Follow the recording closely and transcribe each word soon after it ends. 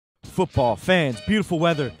football, fans, beautiful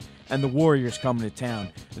weather, and the Warriors coming to town.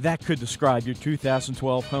 That could describe your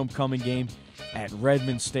 2012 homecoming game at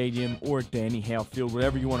Redmond Stadium or Danny Hale Field,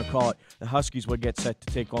 whatever you want to call it. The Huskies would get set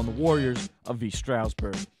to take on the Warriors of East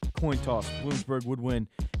Stroudsburg. Coin toss, Bloomsburg would win,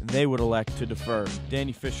 and they would elect to defer.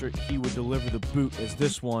 Danny Fisher, he would deliver the boot as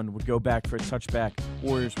this one would go back for a touchback.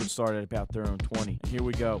 Warriors would start at about their own 20. And here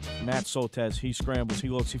we go. Matt Soltesz, he scrambles, he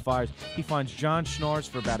looks, he fires. He finds John Schnars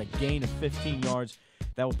for about a gain of 15 yards.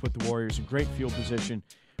 That would put the Warriors in great field position.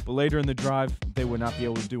 But later in the drive, they would not be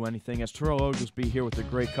able to do anything as Terrell Oglesby here with the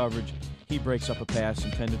great coverage. He breaks up a pass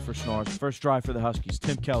intended for Schnars. First drive for the Huskies.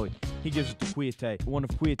 Tim Kelly, he gives it to Kouyaté, one of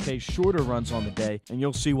Kouyaté's shorter runs on the day, and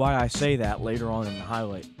you'll see why I say that later on in the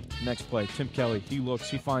highlight. Next play, Tim Kelly, he looks,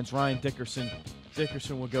 he finds Ryan Dickerson.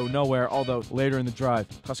 Dickerson will go nowhere, although later in the drive,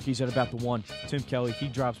 Huskies at about the 1. Tim Kelly, he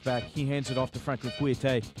drops back, he hands it off to Franklin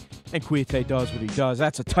Kouyaté, and Kouyaté does what he does.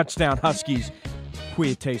 That's a touchdown, Huskies.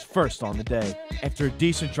 Kouyaté's first on the day. After a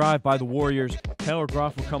decent drive by the Warriors, Taylor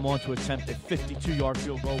Groff will come on to attempt a 52-yard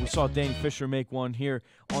field goal. We saw Danny Fisher make one here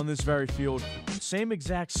on this very field. Same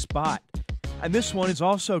exact spot. And this one is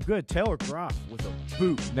also good. Taylor Groff with a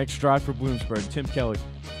boot. Next drive for Bloomsburg. Tim Kelly,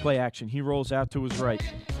 play action. He rolls out to his right,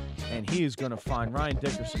 and he is going to find Ryan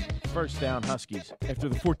Dickerson. First down, Huskies. After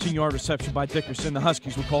the 14-yard reception by Dickerson, the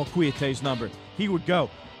Huskies would call Kouyaté's number. He would go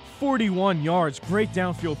 41 yards. Great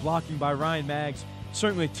downfield blocking by Ryan Maggs.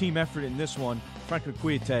 Certainly a team effort in this one. Franklin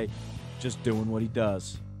Kouyaté just doing what he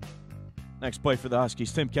does. Next play for the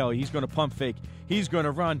Huskies. Tim Kelly, he's going to pump fake. He's going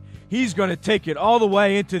to run. He's going to take it all the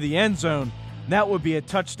way into the end zone. That would be a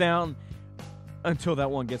touchdown until that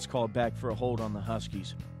one gets called back for a hold on the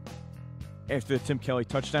Huskies. After the Tim Kelly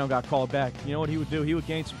touchdown got called back, you know what he would do? He would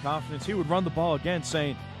gain some confidence. He would run the ball again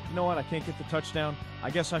saying, you know what, I can't get the touchdown. I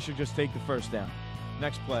guess I should just take the first down.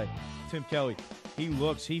 Next play, Tim Kelly. He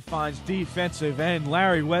looks, he finds defensive end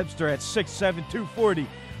Larry Webster at 6'7", 240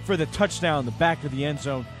 for the touchdown in the back of the end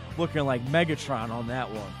zone, looking like Megatron on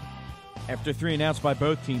that one. After 3 and outs by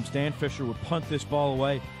both teams, Dan Fisher would punt this ball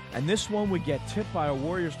away, and this one would get tipped by a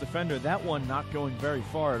Warriors defender, that one not going very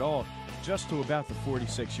far at all, just to about the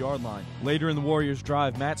 46-yard line. Later in the Warriors'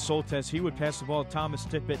 drive, Matt Soltesz, he would pass the ball to Thomas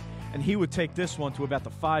Tippett, and he would take this one to about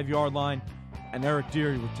the 5-yard line, and Eric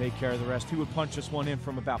Deary would take care of the rest. He would punch this one in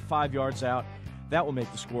from about 5 yards out. That will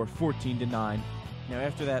make the score 14-9. Now,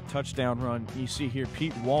 after that touchdown run, you see here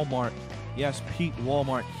Pete Walmart. Yes, Pete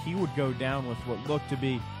Walmart. He would go down with what looked to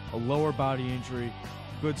be a lower body injury.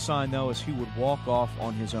 Good sign, though, as he would walk off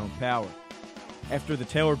on his own power. After the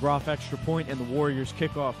Taylor Groff extra point and the Warriors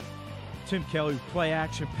kickoff, Tim Kelly play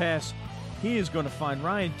action pass. He is going to find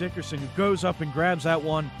Ryan Dickerson, who goes up and grabs that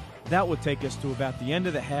one. That would take us to about the end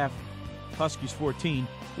of the half. Huskies 14,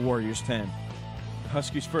 Warriors 10.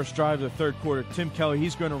 Huskies' first drive of the third quarter. Tim Kelly,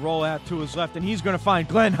 he's going to roll out to his left, and he's going to find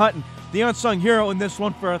Glenn Hutton, the unsung hero in this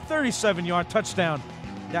one, for a 37-yard touchdown.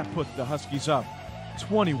 That put the Huskies up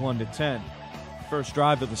 21-10. First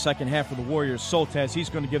drive of the second half for the Warriors. Soltesz, he's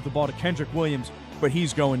going to give the ball to Kendrick Williams, but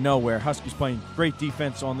he's going nowhere. Huskies playing great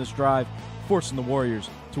defense on this drive, forcing the Warriors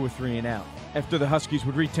to a 3 and out. After the Huskies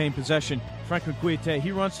would retain possession, Franklin Kouyaté,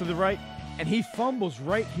 he runs to the right, and he fumbles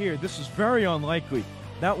right here. This is very unlikely.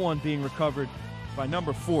 That one being recovered by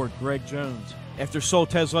number 4, Greg Jones. After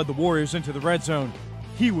Soltesz led the Warriors into the red zone,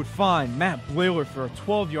 he would find Matt Blayler for a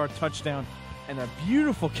 12-yard touchdown, and a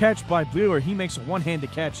beautiful catch by Blayler. He makes a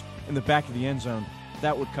one-handed catch in the back of the end zone.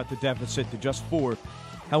 That would cut the deficit to just 4.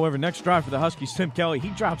 However, next drive for the Huskies, Tim Kelly, he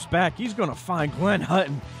drops back. He's going to find Glenn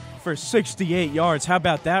Hutton for 68 yards. How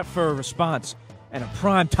about that for a response? And a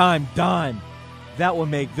primetime dime. That will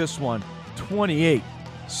make this one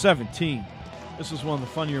 28-17. This is one of the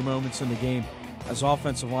funnier moments in the game. As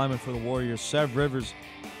offensive lineman for the Warriors, Sev Rivers,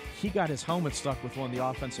 he got his helmet stuck with one of the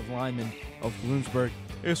offensive linemen of Bloomsburg.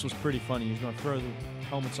 This was pretty funny. He's going to throw the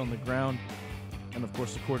helmets on the ground. And, of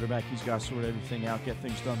course, the quarterback, he's got to sort everything out, get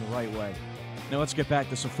things done the right way. Now let's get back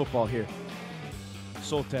to some football here.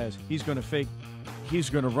 Soltesz, he's going to fake. He's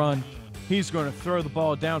going to run. He's going to throw the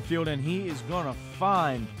ball downfield, and he is going to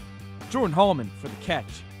find Jordan Hallman for the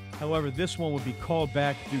catch. However, this one would be called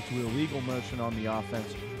back due to illegal motion on the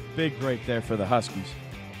offense. Big break there for the Huskies.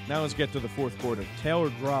 Now let's get to the fourth quarter.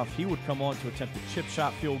 Taylor Groff, he would come on to attempt a chip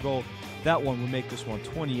shot field goal. That one would make this one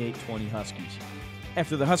 28-20 Huskies.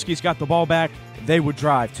 After the Huskies got the ball back, they would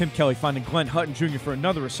drive. Tim Kelly finding Glenn Hutton Jr. for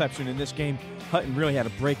another reception in this game. Hutton really had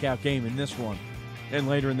a breakout game in this one. And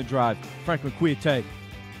later in the drive, Franklin Kouyaté,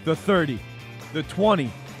 the 30, the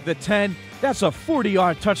 20, the 10. That's a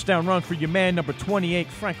 40-yard touchdown run for your man, number 28,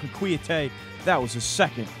 Franklin Kouyaté. That was his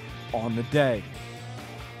second on the day.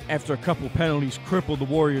 After a couple penalties crippled the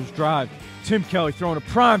Warriors' drive, Tim Kelly throwing a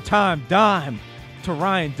primetime dime to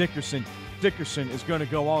Ryan Dickerson. Dickerson is going to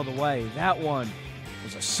go all the way. That one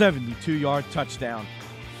was a 72-yard touchdown.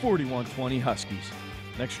 41-20 Huskies.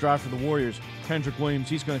 Next drive for the Warriors, Kendrick Williams,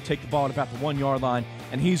 he's going to take the ball at about the 1-yard line,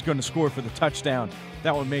 and he's going to score for the touchdown.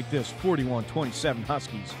 That would make this 41-27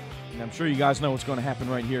 Huskies. And I'm sure you guys know what's going to happen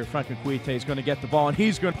right here. Franklin Kuite is going to get the ball, and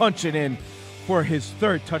he's going to punch it in for his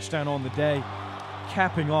 3rd touchdown on the day,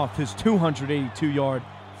 capping off his 282-yard,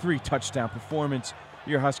 3-touchdown performance.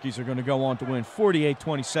 Your Huskies are going to go on to win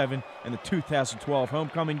 48-27 in the 2012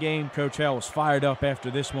 homecoming game. Coach Hale was fired up after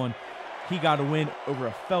this one. He got a win over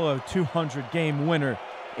a fellow 200-game winner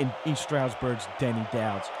in East Stroudsburg's Denny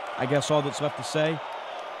Dowds. I guess all that's left to say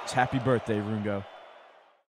is happy birthday, Rungo.